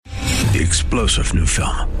The explosive new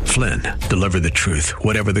film, Flynn, deliver the truth,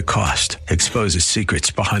 whatever the cost, exposes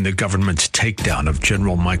secrets behind the government's takedown of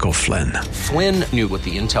General Michael Flynn. Flynn knew what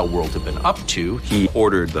the intel world had been up to. He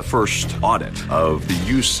ordered the first audit of the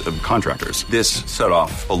use of contractors. This set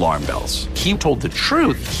off alarm bells. He told the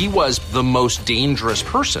truth. He was the most dangerous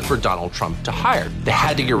person for Donald Trump to hire. They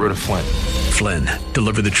had to get rid of Flynn. Flynn,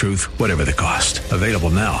 deliver the truth, whatever the cost. Available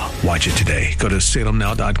now. Watch it today. Go to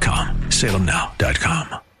salemnow.com.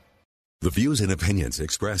 salemnow.com. The views and opinions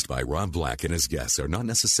expressed by Rob Black and his guests are not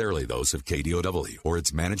necessarily those of KDOW or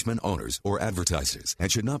its management, owners, or advertisers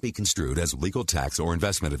and should not be construed as legal, tax, or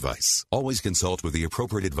investment advice. Always consult with the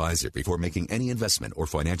appropriate advisor before making any investment or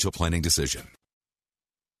financial planning decision.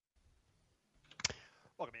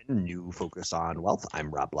 Welcome in. New Focus on Wealth.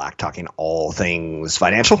 I'm Rob Black, talking all things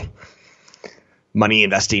financial, money,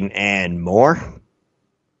 investing, and more.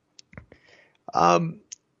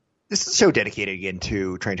 This is a show dedicated again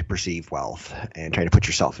to trying to perceive wealth and trying to put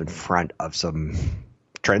yourself in front of some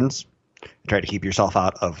trends. Try to keep yourself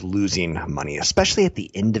out of losing money, especially at the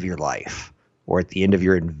end of your life or at the end of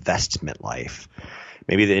your investment life,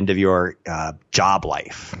 maybe the end of your job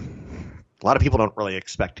life. A lot of people don't really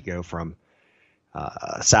expect to go from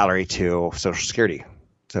salary to Social Security.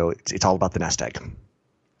 So it's all about the nest egg.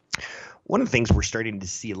 One of the things we're starting to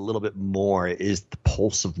see a little bit more is the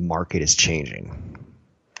pulse of the market is changing.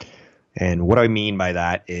 And what I mean by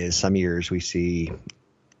that is some years we see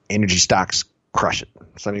energy stocks crush it.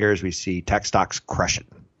 Some years we see tech stocks crush it.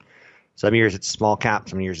 Some years it's small cap.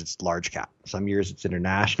 Some years it's large cap. Some years it's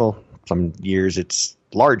international. Some years it's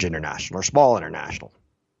large international or small international.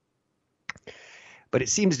 But it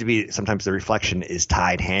seems to be sometimes the reflection is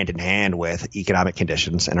tied hand in hand with economic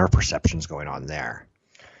conditions and our perceptions going on there.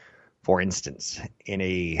 For instance, in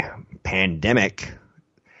a pandemic,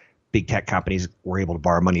 big tech companies were able to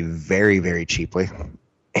borrow money very, very cheaply.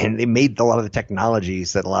 And they made a lot of the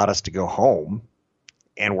technologies that allowed us to go home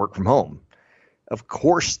and work from home. Of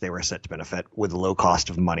course, they were set to benefit with the low cost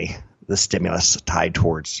of money, the stimulus tied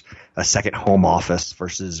towards a second home office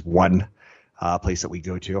versus one place that we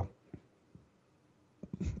go to.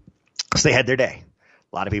 So they had their day.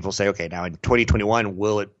 A lot of people say, okay, now in 2021,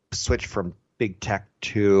 will it switch from big tech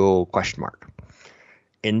to question mark?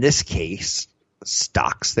 In this case,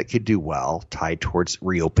 stocks that could do well tied towards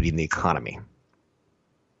reopening the economy.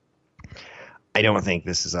 I don't think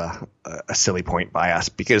this is a silly point by us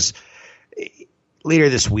because later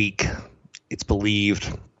this week, it's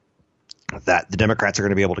believed that the Democrats are going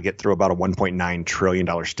to be able to get through about a $1.9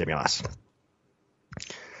 trillion stimulus.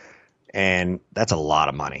 And that's a lot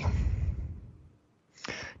of money.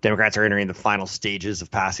 Democrats are entering the final stages of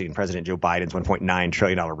passing President Joe Biden's $1.9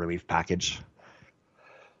 trillion relief package.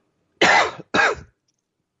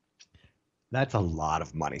 That's a lot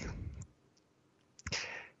of money.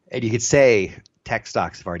 And you could say tech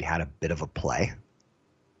stocks have already had a bit of a play.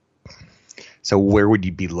 So where would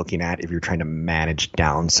you be looking at if you're trying to manage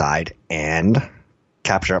downside and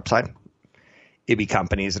capture upside? It'd be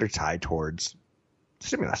companies that are tied towards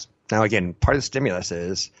stimulus. Now, again, part of the stimulus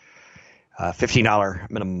is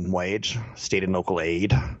 $15 minimum wage, state and local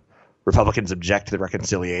aid. Republicans object to the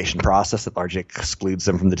reconciliation process that largely excludes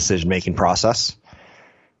them from the decision-making process.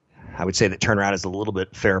 I would say that turnaround is a little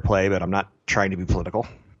bit fair play, but I'm not trying to be political.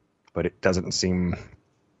 But it doesn't seem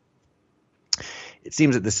 – it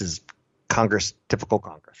seems that this is Congress, typical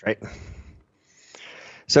Congress, right?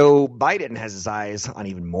 So Biden has his eyes on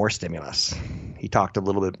even more stimulus. He talked a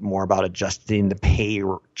little bit more about adjusting the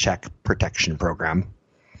Paycheck Protection Program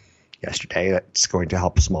yesterday. That's going to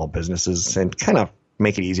help small businesses and kind of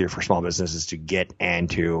make it easier for small businesses to get and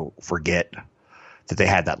to forget that they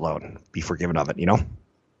had that loan, be forgiven of it, you know?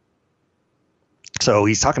 So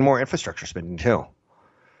he's talking more infrastructure spending too.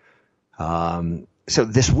 So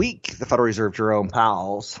this week, the Federal Reserve, Jerome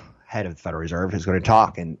Powell's head of the Federal Reserve, is going to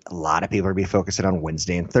talk, and a lot of people are going to be focusing on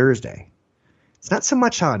Wednesday and Thursday. It's not so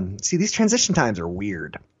much on – see, these transition times are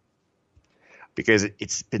weird because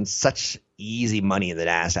it's been such easy money in the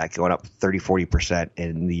NASDAQ going up 30, 40%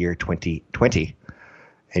 in the year 2020.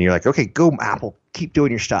 And you're like, okay, go Apple, keep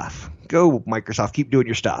doing your stuff. Go Microsoft, keep doing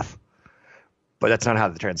your stuff. But that's not how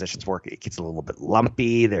the transitions work. It gets a little bit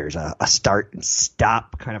lumpy. There's a start and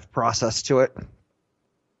stop kind of process to it.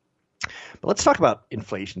 But let's talk about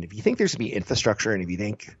inflation. If you think there's going to be infrastructure and if you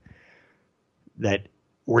think that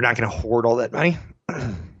we're not going to hoard all that money,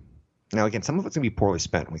 now, again, some of it's going to be poorly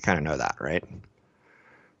spent. We kind of know that, right?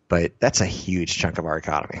 But that's a huge chunk of our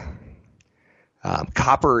economy.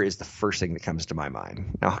 Copper is the first thing that comes to my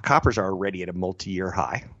mind. Now, coppers are already at a multi-year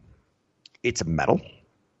high. It's a metal.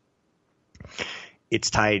 It's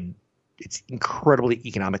tied it's incredibly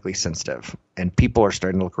economically sensitive, and people are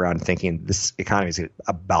starting to look around and thinking this economy is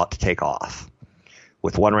about to take off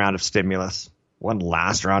with one round of stimulus, one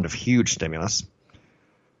last round of huge stimulus.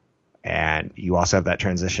 And you also have that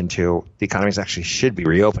transition to the economies actually should be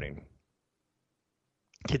reopening.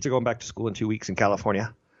 Kids are going back to school in 2 weeks in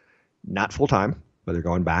California. Not full time, but they're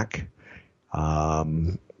going back.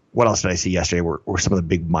 What else did I see yesterday were some of the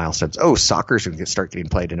big milestones? Oh, soccer's going to start getting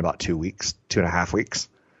played in about 2 weeks, 2.5 weeks.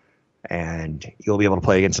 And you'll be able to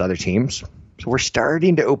play against other teams. So we're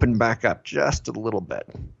starting to open back up just a little bit.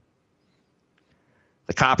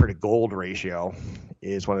 The copper to gold ratio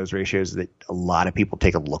is one of those ratios that a lot of people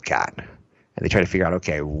take a look at. And they try to figure out,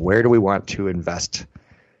 okay, where do we want to invest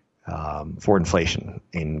for inflation?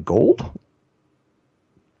 In gold,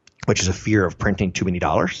 which is a fear of printing too many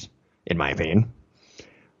dollars, in my opinion,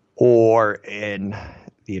 or in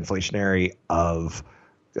the inflationary of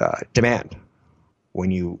demand.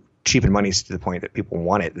 When you cheapen money to the point that people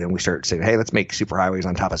want it, then we start saying, hey, let's make superhighways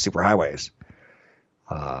on top of superhighways.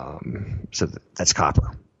 So that's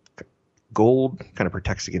copper. Gold kind of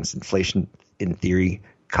protects against inflation in theory.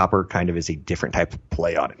 Copper kind of is a different type of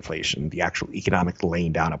play on inflation, the actual economic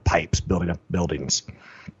laying down of pipes, building up buildings.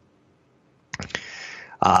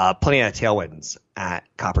 Plenty of tailwinds at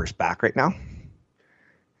copper's back right now.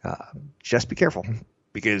 Just be careful,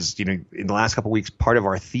 because in the last couple of weeks, part of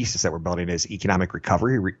our thesis that we're building is economic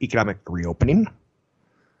recovery, economic reopening.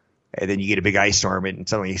 And then you get a big ice storm, and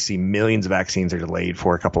suddenly you see millions of vaccines are delayed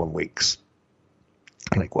for a couple of weeks.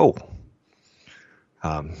 I'm like, whoa.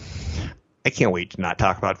 I can't wait to not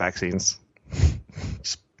talk about vaccines.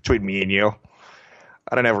 Just between me and you.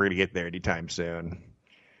 I don't know if we're going to get there anytime soon.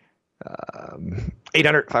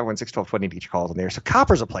 800-516-1220 to get your calls in there. So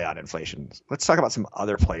copper's a play on inflation. Let's talk about some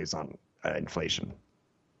other plays on inflation.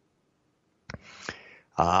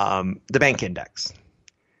 The bank index.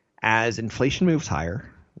 As inflation moves higher,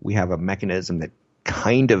 we have a mechanism that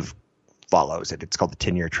kind of follows it. It's called the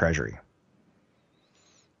 10-year treasury.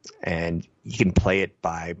 And you can play it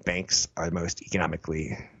by banks are the most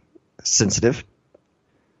economically sensitive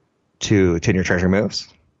to 10-year treasury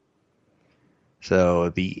moves. So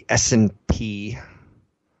the S&P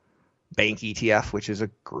Bank ETF, which is a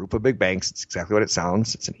group of big banks, it's exactly what it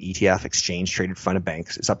sounds. It's an ETF, exchange traded fund of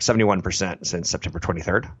banks. It's up 71% since September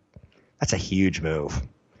 23rd. That's a huge move.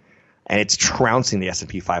 And it's trouncing the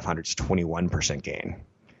S&P 500's 21% gain.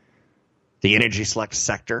 The energy select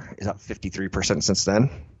sector is up 53% since then,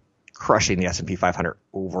 crushing the S&P 500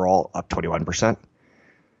 overall, up 21%.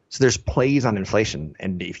 So there's plays on inflation.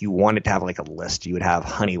 And if you wanted to have like a list, you would have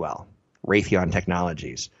Honeywell, Raytheon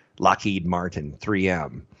Technologies, Lockheed Martin,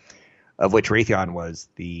 3M, of which Raytheon was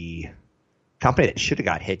the company that should have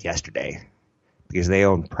got hit yesterday because they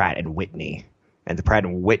own Pratt & Whitney. And the Pratt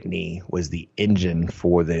 & Whitney was the engine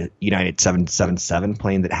for the United 777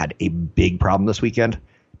 plane that had a big problem this weekend.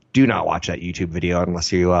 Do not watch that YouTube video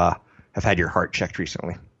unless you have had your heart checked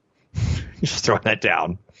recently. Just throwing that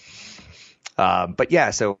down. But yeah,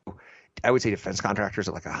 so I would say defense contractors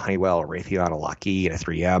are like a Honeywell, a Raytheon, a Lockheed, a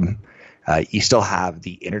 3M. You still have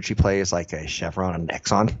the energy plays like a Chevron and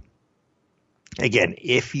Exxon. Again,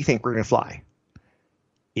 if you think we're going to fly,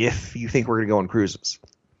 if you think we're going to go on cruises,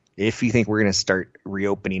 if you think we're going to start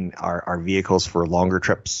reopening our vehicles for longer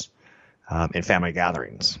trips and family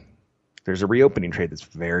gatherings, there's a reopening trade that's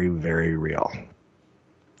very, very real.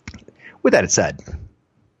 With that said,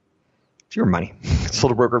 it's your money.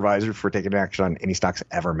 Consult a broker advisor for taking action on any stocks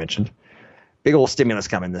ever mentioned. Big old stimulus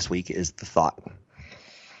coming this week is the thought.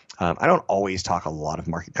 I don't always talk a lot of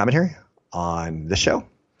market commentary on this show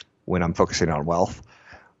when I'm focusing on wealth,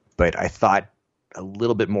 but I thought a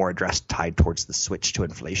little bit more addressed tied towards the switch to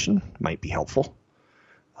inflation might be helpful,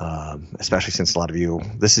 especially since a lot of you,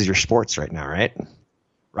 this is your sports right now, right?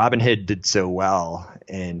 Robinhood did so well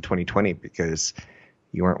in 2020 because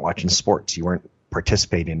you weren't watching sports. You weren't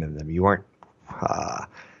participating in them. You weren't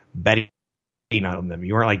betting on them.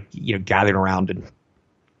 You weren't like, gathering around and,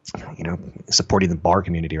 supporting the bar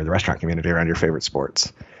community or the restaurant community around your favorite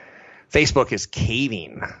sports. Facebook is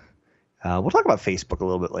caving. We'll talk about Facebook a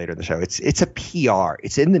little bit later in the show. It's a PR.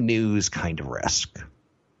 It's in the news kind of risk.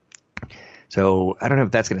 So I don't know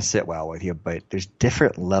if that's going to sit well with you, but there's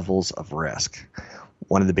different levels of risk.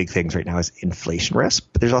 One of the big things right now is inflation risk,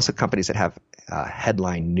 but there's also companies that have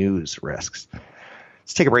headline news risks.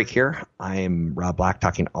 Let's take a break here. I'm Rob Black,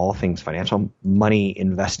 talking all things financial, money,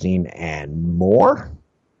 investing, and more.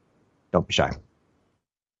 Don't be shy.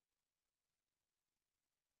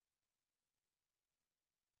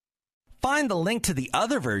 Find the link to the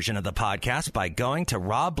other version of the podcast by going to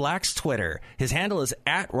Rob Black's Twitter. His handle is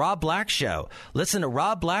 @RobBlackShow. Listen to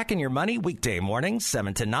Rob Black and Your Money weekday mornings,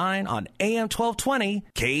 7 to 9 on AM 1220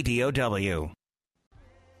 KDOW.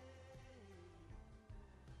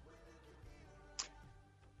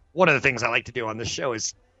 One of the things I like to do on this show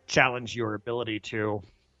is challenge your ability to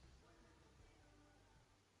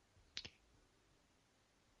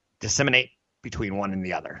disseminate between one and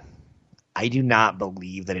the other. I do not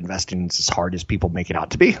believe that investing is as hard as people make it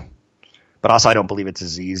out to be, but also I don't believe it's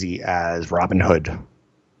as easy as Robinhood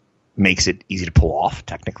makes it easy to pull off,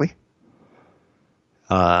 technically.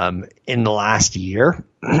 In the last year,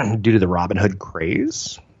 due to the Robinhood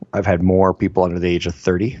craze, I've had more people under the age of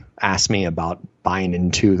 30 ask me about buying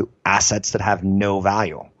into assets that have no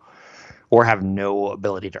value or have no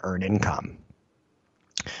ability to earn income.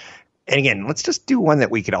 And again, let's just do one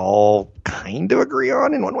that we could all kind of agree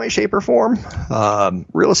on in one way, shape, or form.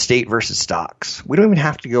 Real estate versus stocks. We don't even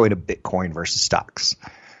have to go into Bitcoin versus stocks,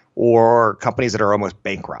 or companies that are almost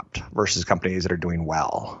bankrupt versus companies that are doing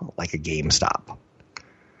well, like a GameStop.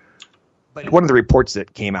 But one of the reports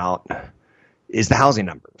that came out is the housing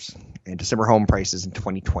numbers. And December home prices in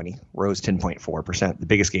 2020 rose 10.4%, the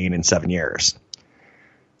biggest gain in 7 years.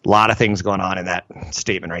 A lot of things going on in that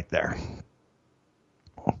statement right there.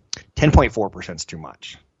 10.4% is too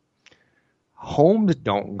much. Homes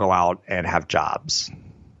don't go out and have jobs.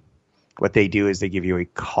 What they do is they give you a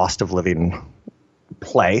cost of living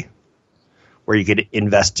play where you could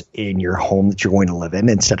invest in your home that you're going to live in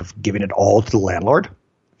instead of giving it all to the landlord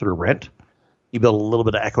through rent. You build a little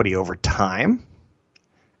bit of equity over time,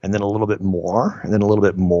 and then a little bit more, and then a little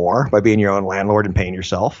bit more by being your own landlord and paying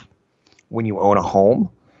yourself. When you own a home,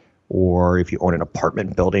 or if you own an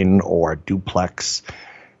apartment building or a duplex,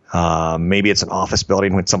 maybe it's an office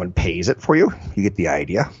building when someone pays it for you. You get the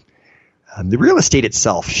idea. The real estate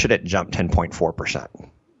itself shouldn't jump 10.4%.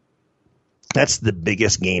 That's the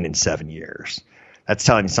biggest gain in 7 years. That's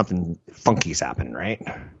telling you something funky's happened, right?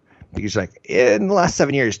 Because like in the last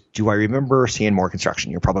 7 years, do I remember seeing more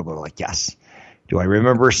construction? You're probably like, yes. Do I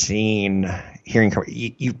remember hearing,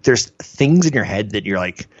 there's things in your head that you're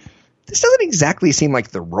like, this doesn't exactly seem like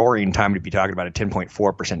the roaring time to be talking about a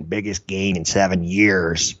 10.4% biggest gain in 7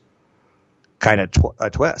 years kind of a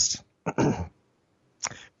twist.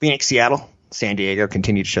 Phoenix, Seattle, San Diego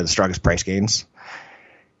continue to show the strongest price gains.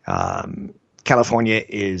 California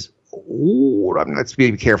is, let's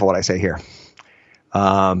be careful what I say here.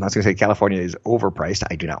 I was going to say California is overpriced.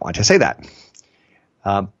 I do not want to say that.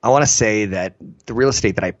 I want to say that the real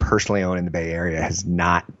estate that I personally own in the Bay Area has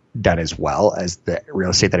not done as well as the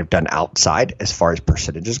real estate that I've done outside as far as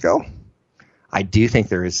percentages go. I do think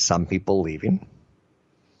there is some people leaving.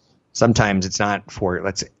 Sometimes it's not for,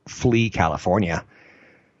 let's flee California.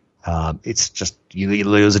 It's just you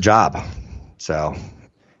lose a job. So,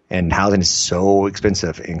 and housing is so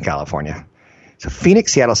expensive in California. So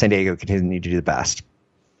Phoenix, Seattle, San Diego continue to do the best.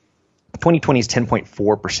 2020's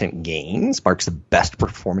 10.4% gains marks the best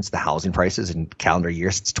performance of the housing prices in calendar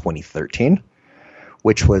year since 2013,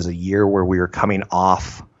 which was a year where we were coming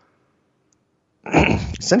off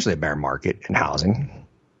essentially a bear market in housing.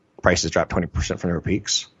 Prices dropped 20% from their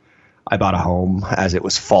peaks. I bought a home as it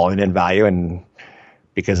was falling in value, and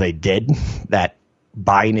because I did that,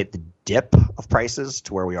 buying at the dip of prices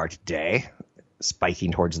to where we are today,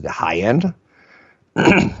 spiking towards the high end,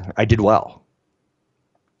 I did well.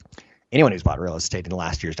 Anyone who's bought real estate in the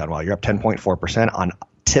last year's done well. You're up 10.4% on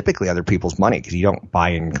typically other people's money because you don't buy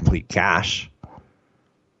in complete cash.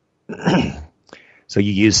 So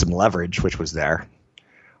you use some leverage, which was there.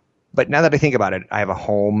 But now that I think about it, I have a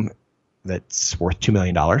home that's worth $2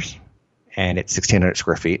 million and it's 1,600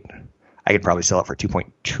 square feet. I could probably sell it for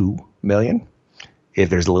 $2.2 million if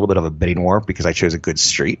there's a little bit of a bidding war because I chose a good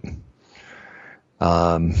street.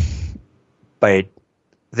 But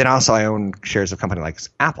then also I own shares of a company like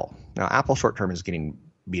Apple. Now, Apple short-term is getting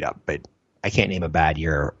beat up, but I can't name a bad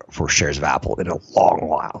year for shares of Apple in a long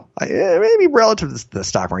while. Maybe relative to the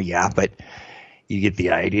stock market, yeah, but you get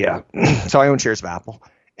the idea. So I own shares of Apple,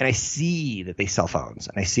 and I see that they sell phones,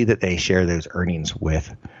 and I see that they share those earnings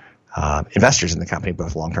with investors in the company,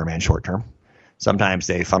 both long-term and short-term. Sometimes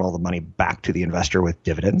they funnel the money back to the investor with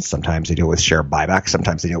dividends. Sometimes they do it with share buybacks.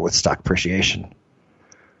 Sometimes they do it with stock appreciation.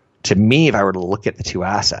 To me, if I were to look at the two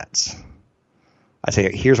assets, I'd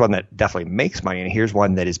say here's one that definitely makes money, and here's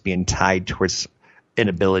one that is being tied towards an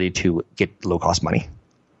ability to get low-cost money,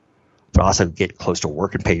 but also get close to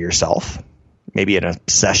work and pay yourself. Maybe an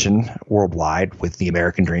obsession worldwide with the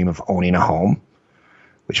American dream of owning a home,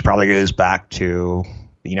 which probably goes back to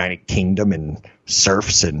the United Kingdom and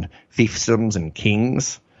serfs and fiefdoms and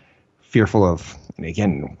kings, fearful of And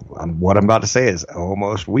again, what I'm about to say is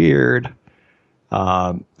almost weird.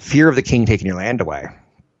 Fear of the king taking your land away.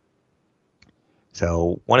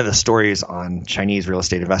 So one of the stories on Chinese real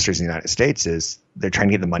estate investors in the United States is they're trying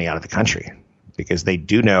to get the money out of the country because they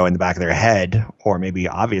do know in the back of their head, or maybe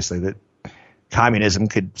obviously, that communism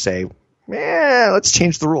could say, let's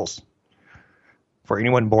change the rules. For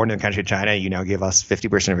anyone born in the country of China, you now give us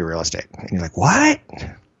 50% of your real estate. And you're like, what?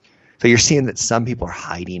 So you're seeing that some people are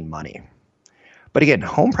hiding money. But again,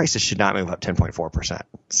 home prices should not move up 10.4%.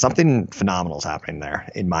 Something phenomenal is happening there,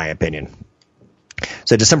 in my opinion.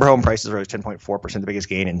 So December home prices rose 10.4%, the biggest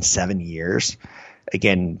gain in 7 years.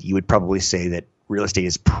 Again, you would probably say that real estate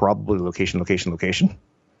is probably location.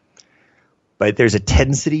 But there's a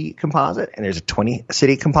 10-city composite and there's a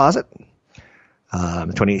 20-city composite.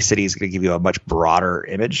 The 20 cities is going to give you a much broader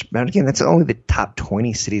image. But again, that's only the top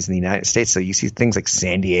 20 cities in the United States. So you see things like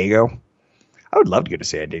San Diego. I would love to go to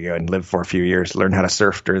San Diego and live for a few years, learn how to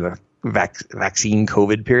surf during the vaccine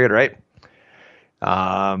COVID period, right?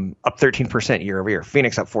 Up 13% year over year.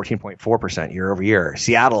 Phoenix up 14.4% year over year.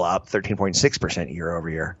 Seattle up 13.6% year over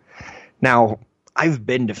year. Now, I've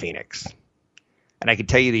been to Phoenix, and I can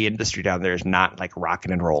tell you the industry down there is not like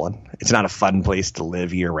rocking and rolling. It's not a fun place to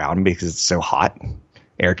live year round because it's so hot.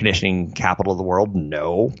 Air conditioning capital of the world?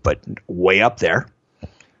 No, but way up there.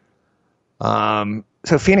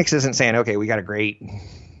 So Phoenix isn't saying, okay, we got a great,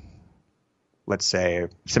 let's say,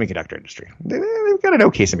 semiconductor industry. They've got an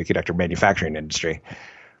okay semiconductor manufacturing industry,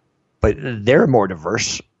 but they're a more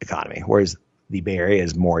diverse economy, whereas the Bay Area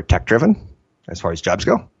is more tech-driven as far as jobs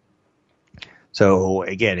go. So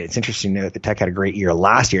again, it's interesting to note that tech had a great year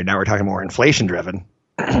last year. Now we're talking more inflation-driven.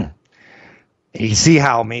 And you can see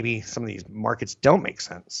how maybe some of these markets don't make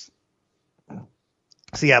sense.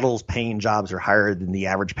 Seattle's paying jobs are higher than the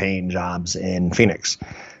average paying jobs in Phoenix.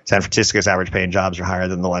 San Francisco's average paying jobs are higher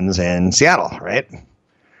than the ones in Seattle, right?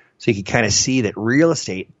 So you can kind of see that real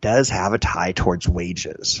estate does have a tie towards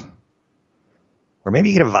wages. Or maybe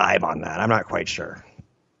you get a vibe on that. I'm not quite sure.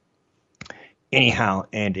 Anyhow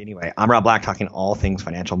and anyway, I'm Rob Black, talking all things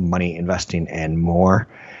financial, money, investing, and more.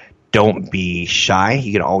 Don't be shy.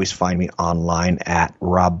 You can always find me online at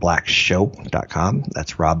robblackshow.com.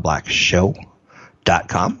 That's robblackshow.com.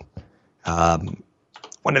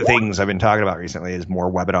 One of the things I've been talking about recently is more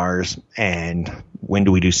webinars, and when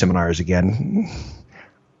do we do seminars again?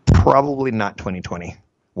 Probably not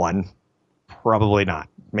 2021. Probably not.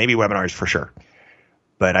 Maybe webinars for sure.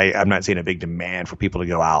 But I'm not seeing a big demand for people to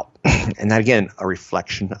go out. And that, again, a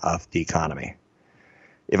reflection of the economy.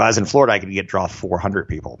 If I was in Florida, I could draw 400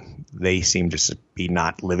 people. They seem just to be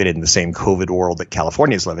not living in the same COVID world that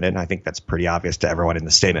California is living in. I think that's pretty obvious to everyone in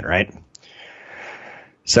the statement, right?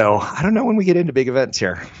 So I don't know when we get into big events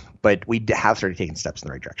here, but we have started taking steps in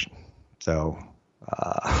the right direction. So,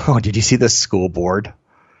 did you see the school board?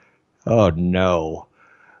 Oh, no.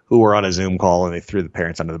 Who were on a Zoom call and they threw the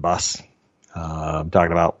parents under the bus.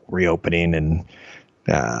 Talking about reopening and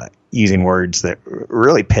using words that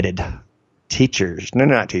really pitted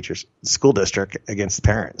school district against the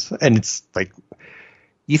parents. And it's like,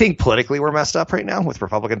 you think politically we're messed up right now with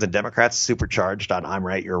Republicans and Democrats supercharged on I'm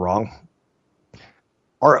right, you're wrong?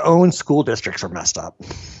 Our own school districts are messed up.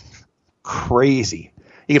 Crazy.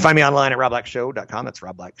 You can find me online at robblackshow.com. That's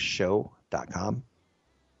robblackshow.com.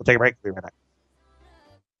 We'll take a break. We'll be right back.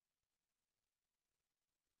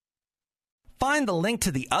 Find the link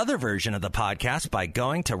to the other version of the podcast by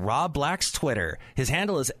going to Rob Black's Twitter. His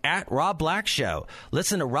handle is at Rob Black Show.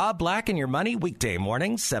 Listen to Rob Black and Your Money weekday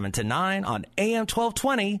mornings, 7 to 9 on AM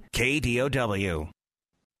 1220 KDOW.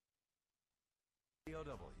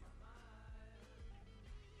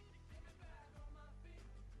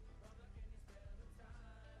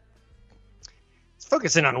 It's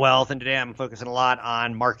focusing on wealth, and today I'm focusing a lot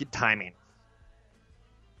on market timing.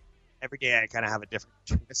 Every day I kind of have a different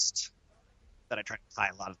twist that I try to tie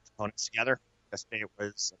a lot of components together. Yesterday it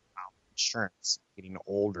was about insurance, getting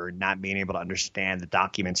older and not being able to understand the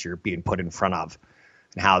documents you're being put in front of,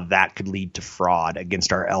 and how that could lead to fraud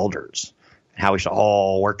against our elders, and how we should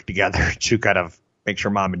all work together to kind of make sure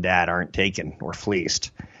mom and dad aren't taken or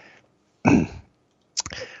fleeced.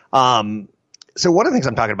 So one of the things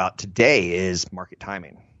I'm talking about today is market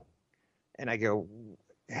timing. And I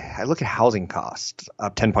look at housing costs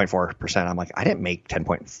up 10.4%. I'm like, I didn't make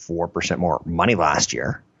 10.4% more money last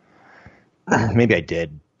year. Maybe I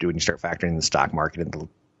did when you start factoring the stock market. And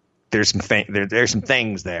there's some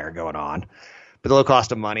things there going on. But the low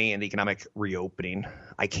cost of money and the economic reopening,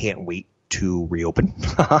 I can't wait to reopen,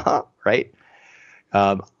 right?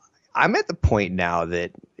 I'm at the point now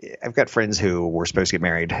that I've got friends who were supposed to get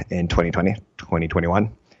married in 2020,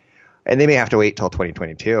 2021. And they may have to wait till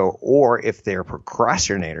 2022, or if they're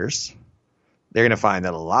procrastinators, they're going to find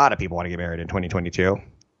that a lot of people want to get married in 2022.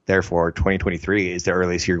 Therefore, 2023 is the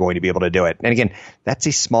earliest you're going to be able to do it. And again, that's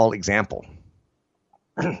a small example.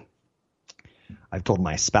 I've told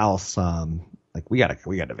my spouse, like, we got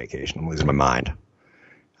a vacation. I'm losing my mind.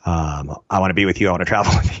 I want to be with you. I want to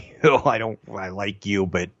travel with you. I like you,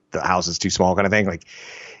 but the house is too small, kind of thing. Like,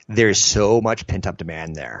 there's so much pent up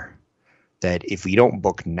demand there that if we don't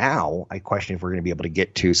book now, I question if we're going to be able to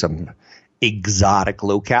get to some exotic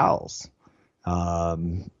locales.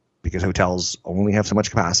 Because hotels only have so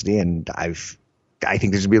much capacity, and I think there's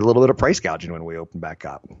going to be a little bit of price gouging when we open back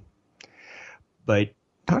up. But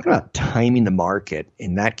talking about timing the market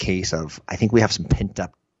in that case I think we have some pent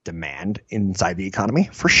up demand inside the economy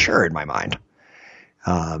for sure in my mind.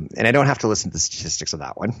 And I don't have to listen to the statistics of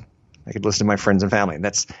that one. I could listen to my friends and family, and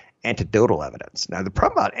that's anecdotal evidence. Now, the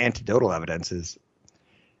problem about anecdotal evidence is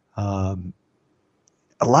a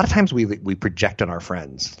lot of times we project on our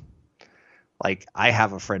friends. Like, I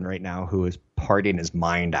have a friend right now who is partying his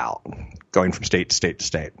mind out, going from state to state to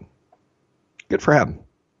state. Good for him.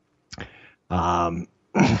 But I'm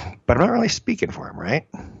not really speaking for him, right?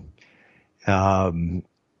 And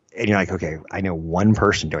you're like, okay, I know one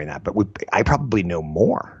person doing that, but I probably know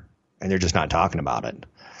more, and they're just not talking about it.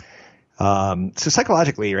 So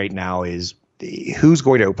psychologically right now is who's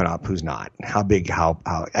going to open up, who's not, how big, how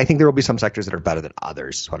I think there will be some sectors that are better than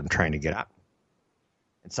others is what I'm trying to get at.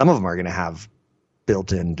 And some of them are going to have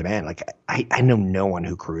built-in demand. Like, I know no one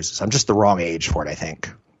who cruises. I'm just the wrong age for it, I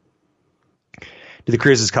think. Do the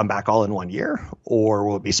cruises come back all in 1 year, or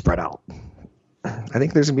will it be spread out? I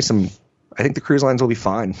think there's going to be I think the cruise lines will be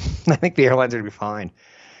fine. I think the airlines are going to be fine.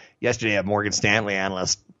 Yesterday, a Morgan Stanley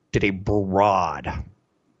analyst did a broad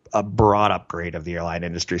upgrade of the airline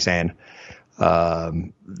industry, saying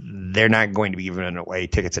they're not going to be giving away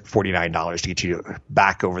tickets at $49 to get you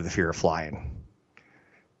back over the fear of flying.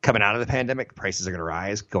 Coming out of the pandemic, prices are going to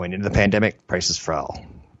rise. Going into the pandemic, prices fell.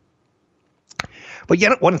 But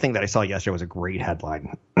yet, one thing that I saw yesterday was a great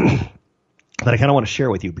headline that I kind of want to share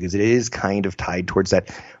with you because it is kind of tied towards that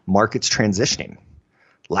market's transitioning.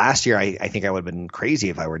 Last year, I think I would have been crazy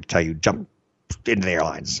if I were to tell you jump into the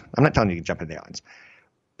airlines. I'm not telling you to jump into the airlines,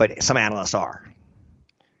 but some analysts are.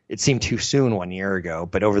 It seemed too soon 1 year ago,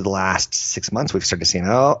 but over the last 6 months, we've started seeing,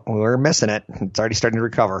 we're missing it. It's already starting to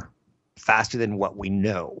recover faster than what we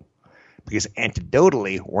know, because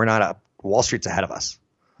anecdotally, we're not up. Wall Street's ahead of us.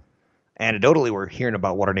 Anecdotally, we're hearing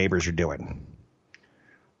about what our neighbors are doing.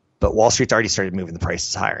 But Wall Street's already started moving the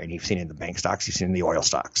prices higher, and you've seen it in the bank stocks, you've seen it in the oil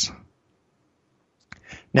stocks.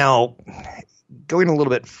 Now, going a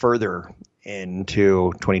little bit further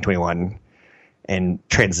into 2021 and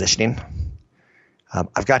transitioning,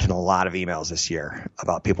 I've gotten a lot of emails this year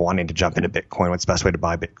about people wanting to jump into Bitcoin. What's the best way to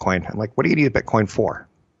buy Bitcoin? I'm like, what do you need Bitcoin for?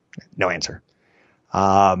 No answer.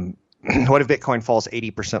 What if Bitcoin falls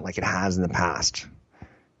 80% like it has in the past?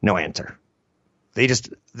 No answer.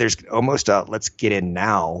 There's almost a let's get in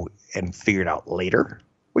now and figure it out later,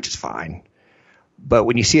 which is fine. But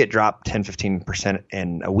when you see it drop 10, 15%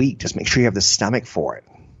 in a week, just make sure you have the stomach for it.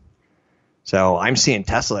 So I'm seeing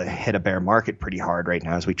Tesla hit a bear market pretty hard right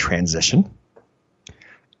now as we transition.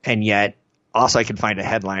 And yet also I can find a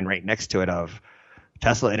headline right next to it of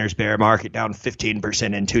Tesla enters bear market down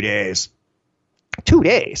 15% in 2 days. 2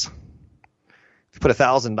 days. If you put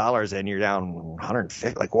 $1,000 in, you're down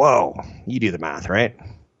 150. Like, whoa, you do the math, right?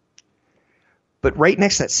 But right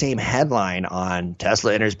next to that same headline on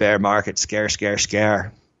Tesla enters bear market, scare, scare,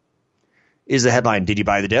 scare, is the headline, did you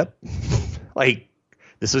buy the dip? Like,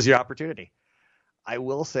 this was your opportunity. I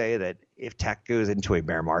will say that if tech goes into a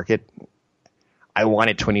bear market, I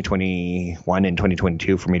wanted 2021 and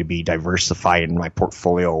 2022 for me to be diversifying my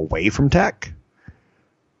portfolio away from tech.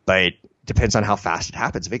 But it depends on how fast it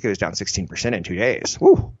happens. If it goes down 16% in 2 days,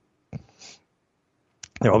 whoo,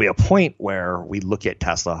 there will be a point where we look at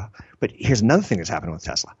Tesla. But here's another thing that's happened with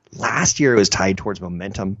Tesla. Last year, it was tied towards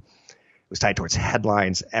momentum. It was tied towards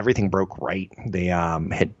headlines. Everything broke right. They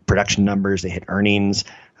hit production numbers. They hit earnings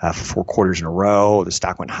for 4 quarters in a row. The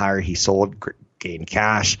stock went higher. He sold, gained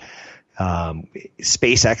cash.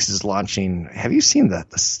 SpaceX is launching. Have you seen the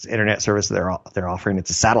internet service they're offering?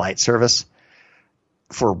 It's a satellite service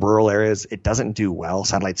for rural areas. It doesn't do well.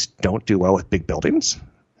 Satellites don't do well with big buildings.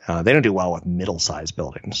 They don't do well with middle-sized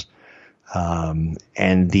buildings.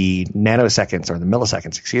 And the nanoseconds or the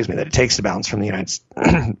milliseconds, that it takes to bounce from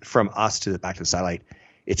from us to back to the satellite,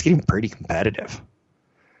 it's getting pretty competitive.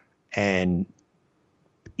 And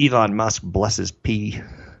Elon Musk, bless his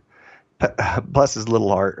little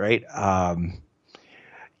heart, right?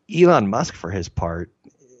 Elon Musk, for his part,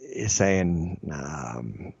 is saying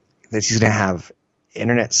that he's going to have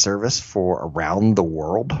internet service for around the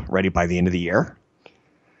world ready by the end of the year.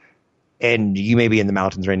 And you may be in the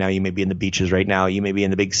mountains right now. You may be in the beaches right now. You may be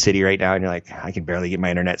in the big city right now. And you're like, I can barely get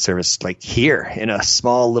my internet service like here in a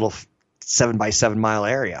small little 7x7 mile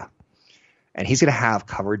area. And he's going to have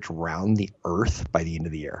coverage around the earth by the end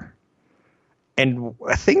of the year. And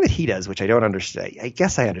a thing that he does, which I don't understand, I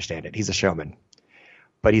guess I understand it. He's a showman.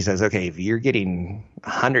 But he says, okay, if you're getting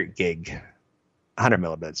 100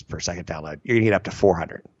 megabits per second download, you're going to get up to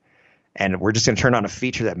 400. And we're just going to turn on a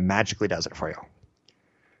feature that magically does it for you.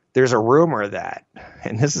 There's a rumor that,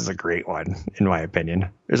 and this is a great one, in my opinion,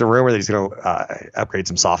 there's a rumor that he's going to upgrade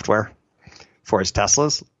some software for his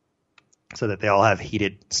Teslas so that they all have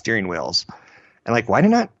heated steering wheels. And like, why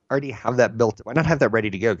not already have that built? Why not have that ready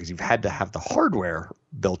to go? Because you've had to have the hardware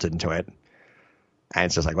built into it. And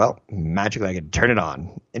it's just like, well, magically I can turn it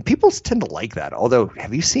on. And people tend to like that. Although,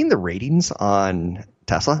 have you seen the ratings on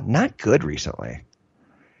Tesla? Not good recently.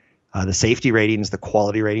 The safety ratings, the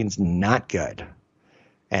quality ratings, not good.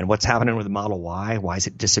 And what's happening with the Model Y? Why is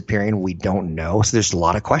it disappearing? We don't know. So there's a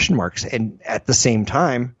lot of question marks. And at the same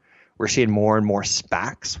time, we're seeing more and more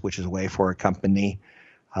SPACs, which is a way for a company,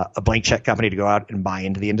 a blank check company, to go out and buy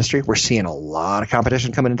into the industry. We're seeing a lot of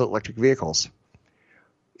competition coming into electric vehicles.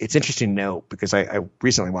 It's interesting to note because I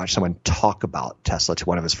recently watched someone talk about Tesla to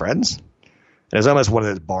one of his friends. And it was almost one of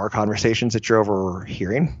those bar conversations that you're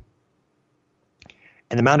overhearing.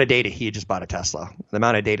 And the amount of data he had just bought a Tesla, the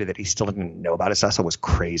amount of data that he still didn't know about his Tesla was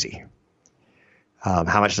crazy.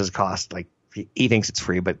 How much does it cost? Like, he thinks it's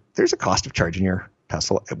free, but there's a cost of charging your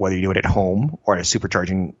Tesla, whether you do it at home or at a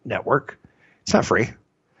supercharging network. It's not free.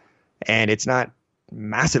 And it's not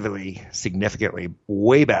massively, significantly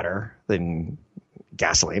way better than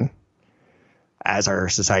gasoline. As our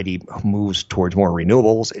society moves towards more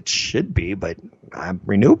renewables, it should be, but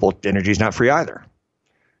renewable energy is not free either.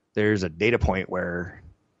 There's a data point where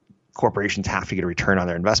corporations have to get a return on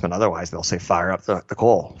their investment. Otherwise, they'll say, fire up the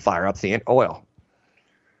coal, fire up the oil.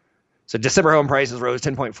 So December home prices rose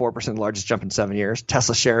 10.4%, the largest jump in 7 years.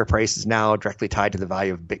 Tesla share price is now directly tied to the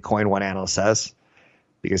value of Bitcoin, one analyst says,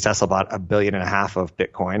 because Tesla bought $1.5 billion of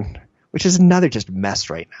Bitcoin, which is another just mess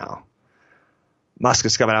right now. Musk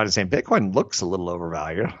is coming out and saying Bitcoin looks a little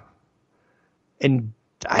overvalued. And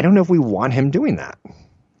I don't know if we want him doing that.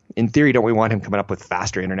 In theory, don't we want him coming up with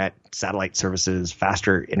faster internet satellite services,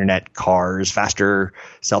 faster internet cars, faster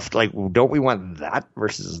don't we want that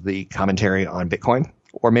versus the commentary on Bitcoin?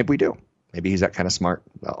 Or maybe we do. Maybe he's that kind of smart,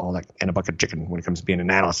 all that and a bucket of chicken when it comes to being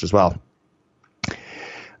an analyst as well.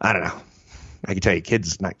 I don't know. I can tell you,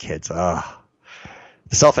 the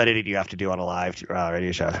self-editing you have to do on a live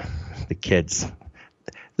radio show, the kids,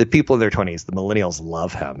 the people in their 20s, the millennials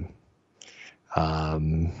love him.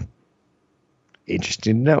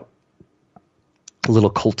 Interesting to note. A little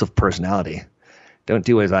cult of personality. Don't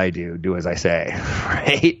do as I do, do as I say,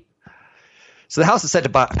 right? So the House is set to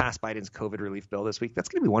pass Biden's COVID relief bill this week. That's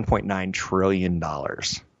going to be $1.9 trillion.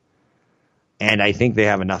 And I think they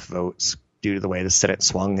have enough votes due to the way the Senate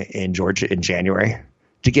swung in Georgia in January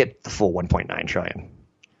to get the full $1.9 trillion.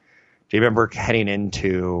 Do you remember heading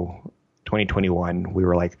into 2021, we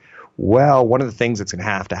were like, well, one of the things that's going to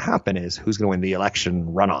have to happen is who's going to win the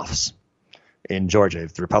election runoffs in Georgia.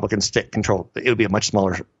 If the Republicans stick control, it would be a much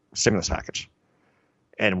smaller stimulus package.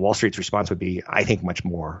 And Wall Street's response would be, I think, much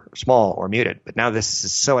more small or muted. But now this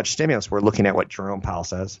is so much stimulus. We're looking at what Jerome Powell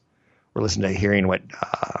says. We're listening to hearing what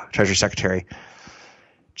Treasury Secretary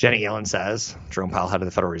Janet Yellen says, Jerome Powell, head of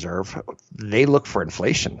the Federal Reserve. They look for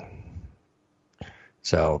inflation.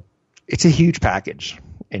 So it's a huge package.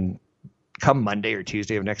 And come Monday or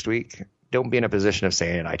Tuesday of next week, don't be in a position of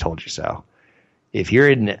saying, I told you so. If you're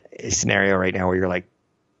in a scenario right now where you're like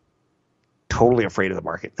totally afraid of the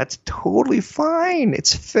market, that's totally fine.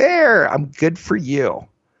 It's fair. I'm good for you.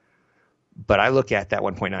 But I look at that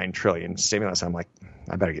 1.9 trillion stimulus, and I'm like,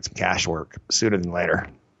 I better get some cash work sooner than later.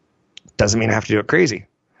 Doesn't mean I have to do it crazy.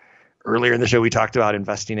 Earlier in the show, we talked about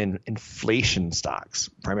investing in inflation stocks,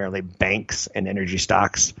 primarily banks and energy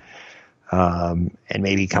stocks, and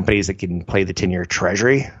maybe companies that can play the 10-year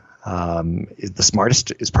treasury. The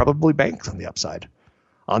smartest is probably banks on the upside.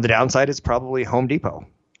 On the downside, it's probably Home Depot.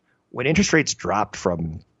 When interest rates dropped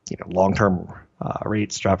from, long-term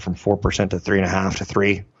rates dropped from 4% to 3.5% to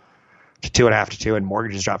 3% to 2.5% to 2%, and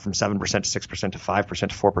mortgages dropped from 7% to 6% to 5% to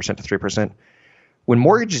 4% to 3%. When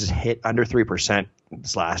mortgages hit under 3%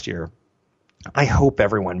 this last year, I hope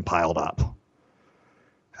everyone piled up.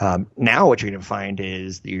 Now what you're going to find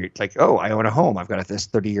is you're like, oh, I own a home. I've got this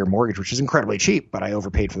 30-year mortgage, which is incredibly cheap, but I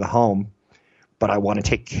overpaid for the home. But I want to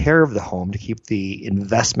take care of the home to keep the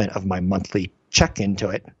investment of my monthly check into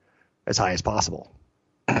it as high as possible.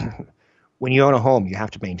 when you own a home, you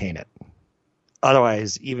have to maintain it.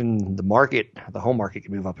 Otherwise, even the home market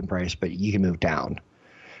can move up in price, but you can move down.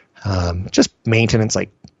 Just maintenance,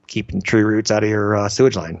 like keeping tree roots out of your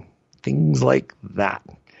sewage line, things like that.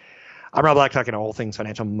 I'm Rob Black, talking all things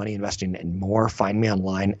financial, money, investing, and more. Find me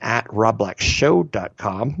online at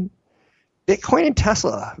robblackshow.com. Bitcoin and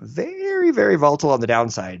Tesla, very, very volatile on the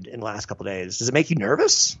downside in the last couple of days. Does it make you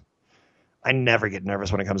nervous? I never get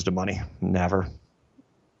nervous when it comes to money. Never.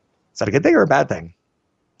 Is that a good thing or a bad thing?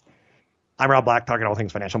 I'm Rob Black, talking all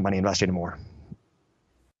things financial, money, investing, and more.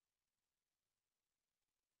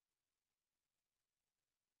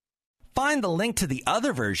 Find the link to the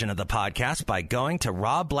other version of the podcast by going to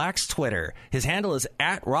Rob Black's Twitter. His handle is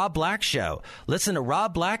at Rob Black Show. Listen to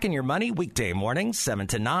Rob Black and Your Money weekday mornings, 7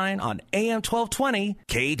 to 9 on AM 1220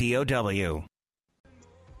 KDOW.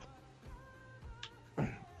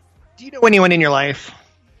 Do you know anyone in your life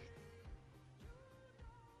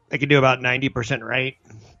that can do about 90% right,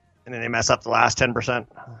 and then they mess up the last 10%?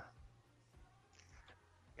 Got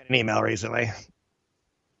an email recently.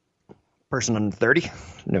 Person under 30,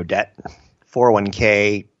 no debt.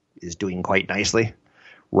 401k is doing quite nicely.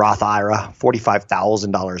 Roth IRA,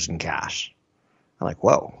 $45,000 in cash. I'm like,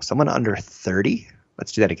 whoa, someone under 30?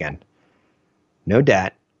 Let's do that again. No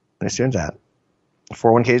debt. As soon as that.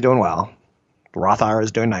 401k is doing well. The Roth IRA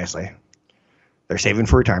is doing nicely. They're saving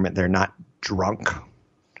for retirement. They're not drunk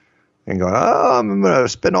and going, oh, I'm going to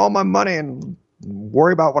spend all my money and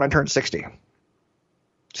worry about when I turn 60.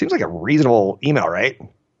 Seems like a reasonable email, right?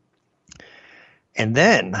 And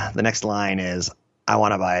then the next line is, I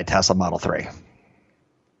want to buy a Tesla Model 3.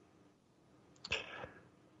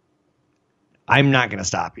 I'm not going to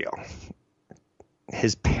stop you.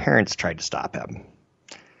 His parents tried to stop him.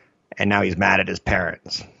 And now he's mad at his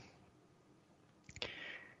parents.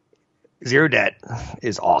 Zero debt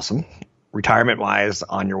is awesome. Retirement-wise,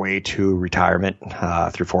 on your way to retirement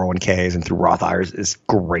through 401ks and through Roth IRAs is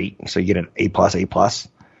great. So you get an A+,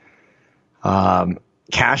 A+.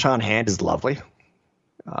 Cash on hand is lovely.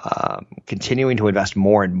 Continuing to invest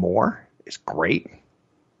more and more is great.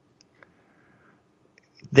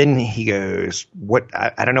 Then he goes, "What?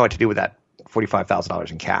 I don't know what to do with that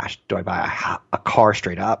 $45,000 in cash. Do I buy a car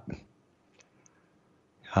straight up?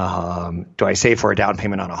 Do I save for a down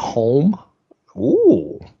payment on a home?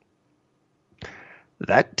 Ooh,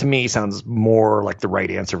 that to me sounds more like the right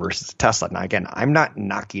answer versus a Tesla." Now, again, I'm not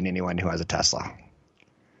knocking anyone who has a Tesla.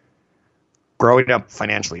 Growing up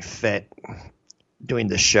financially fit, doing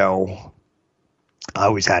this show, I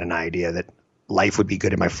always had an idea that life would be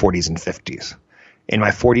good in my 40s and 50s. In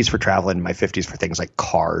my 40s for travel, in my 50s for things like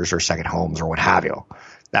cars or second homes or what have you.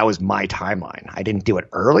 That was my timeline. I didn't do it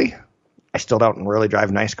early. I still don't really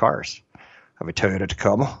drive nice cars. I have a Toyota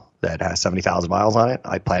Tacoma that has 70,000 miles on it.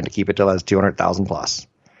 I plan to keep it till it has 200,000 plus.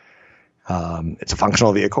 It's a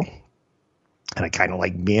functional vehicle, and I kind of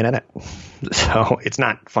like being in it. So it's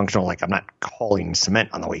not functional, like I'm not hauling cement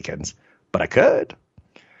on the weekends, but I could.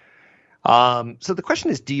 So the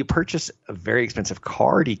question is, do you purchase a very expensive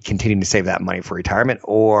car? Do you continue to save that money for retirement?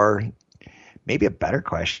 Or maybe a better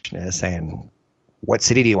question is saying, what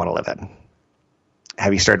city do you want to live in?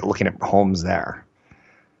 Have you started looking at homes there?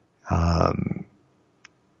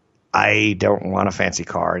 I don't want a fancy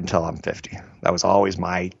car until I'm 50. That was always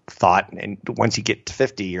my thought. And once you get to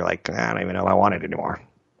 50, you're like, I don't even know if I want it anymore.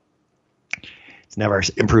 It's never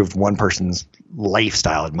improved one person's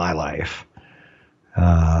lifestyle in my life.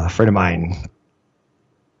 A friend of mine,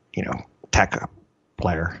 tech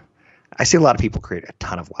player. I see a lot of people create a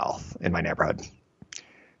ton of wealth in my neighborhood.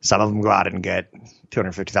 Some of them go out and get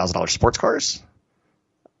 $250,000 sports cars.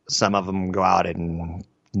 Some of them go out and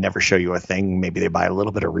never show you a thing. Maybe they buy a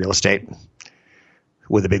little bit of real estate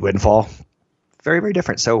with a big windfall. Very, very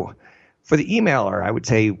different. So for the emailer, I would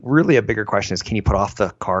say really a bigger question is, can you put off the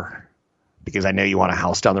car? Because I know you want a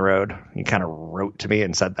house down the road. You kind of wrote to me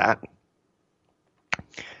and said that.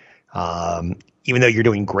 Even though you're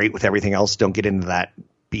doing great with everything else, don't get into that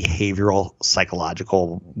behavioral,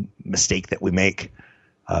 psychological mistake that we make.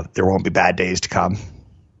 There won't be bad days to come.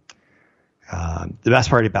 The best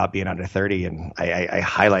part about being under 30, and I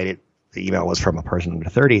highlighted, the email was from a person under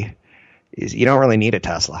 30, is you don't really need a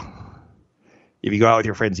Tesla. If you go out with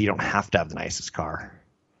your friends, you don't have to have the nicest car.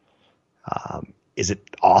 Is it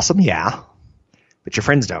awesome? Yeah. But your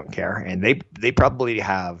friends don't care, and they probably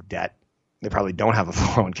have debt. They probably don't have a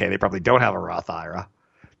 401k. They probably don't have a Roth IRA.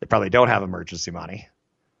 They probably don't have emergency money.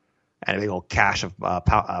 And a big old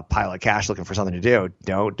pile of cash looking for something to do.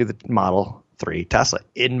 Don't do the Model 3 Tesla,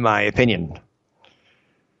 in my opinion.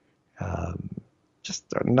 Just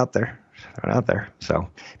throwing it out there. Throw it out there. So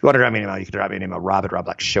if you want to drop me an email, you can drop me an email,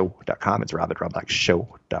 rob@robblackshow.com. It's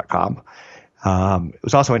rob@robblackshow.com. It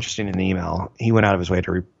was also interesting in the email. He went out of his way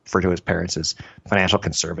to refer to his parents as financial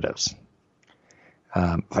conservatives.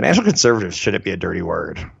 Financial conservatives shouldn't be a dirty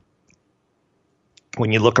word.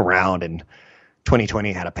 When you look around, and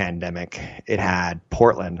 2020 had a pandemic, it had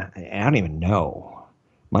Portland. I don't even know.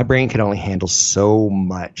 My brain can only handle so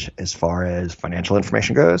much as far as financial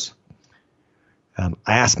information goes. I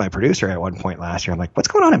asked my producer at one point last year, I'm like, what's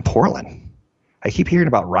going on in Portland? I keep hearing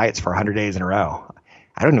about riots for 100 days in a row.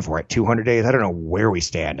 I don't know if we're at 200 days. I don't know where we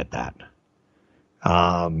stand at that.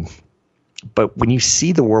 But when you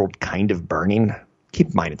see the world kind of burning, keep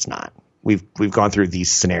in mind it's not. We've gone through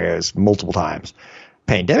these scenarios multiple times.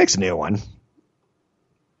 Pandemic's a new one.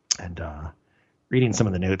 And reading some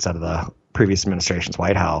of the notes out of the previous administration's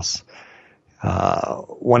White House,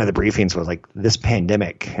 one of the briefings was like, this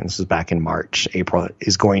pandemic, and this was back in March, April,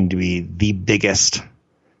 is going to be the biggest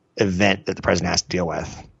event that the president has to deal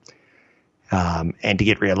with. And to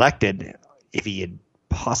get reelected, if he had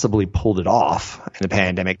possibly pulled it off and the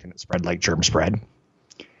pandemic didn't spread like germ spread,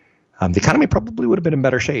 the economy probably would have been in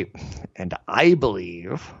better shape. And I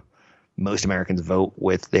believe most Americans vote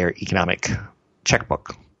with their economic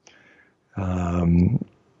checkbook.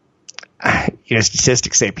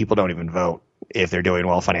 Statistics say people don't even vote if they're doing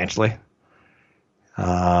well financially.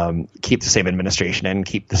 Keep the same administration in,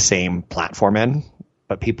 keep the same platform in,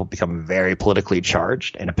 but people become very politically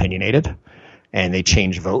charged and opinionated, and they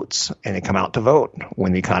change votes and they come out to vote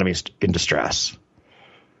when the economy is in distress.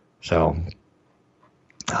 So,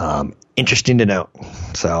 interesting to note.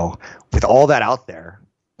 So, with all that out there,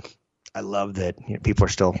 I love that people are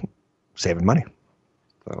still saving money.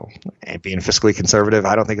 So, and being fiscally conservative,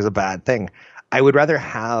 I don't think is a bad thing. I would rather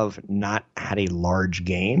have not had a large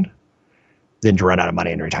gain than to run out of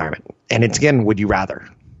money in retirement. And it's, again, would you rather,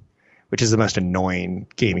 which is the most annoying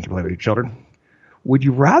game you can play with your children. Would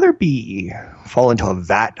you rather fall into a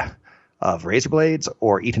vat of razor blades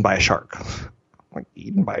or eaten by a shark? Like,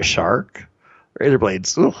 eaten by a shark? Razor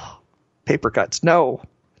blades, ugh, paper cuts, no.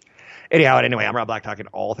 Anyhow, anyway, I'm Rob Black, talking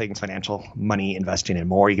all things financial, money, investing, and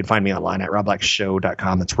more. You can find me online at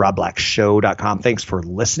robblackshow.com. That's robblackshow.com. Thanks for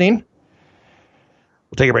listening.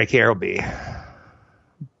 We'll take a break here. We'll be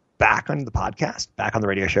back on the podcast, back on the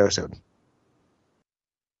radio show soon.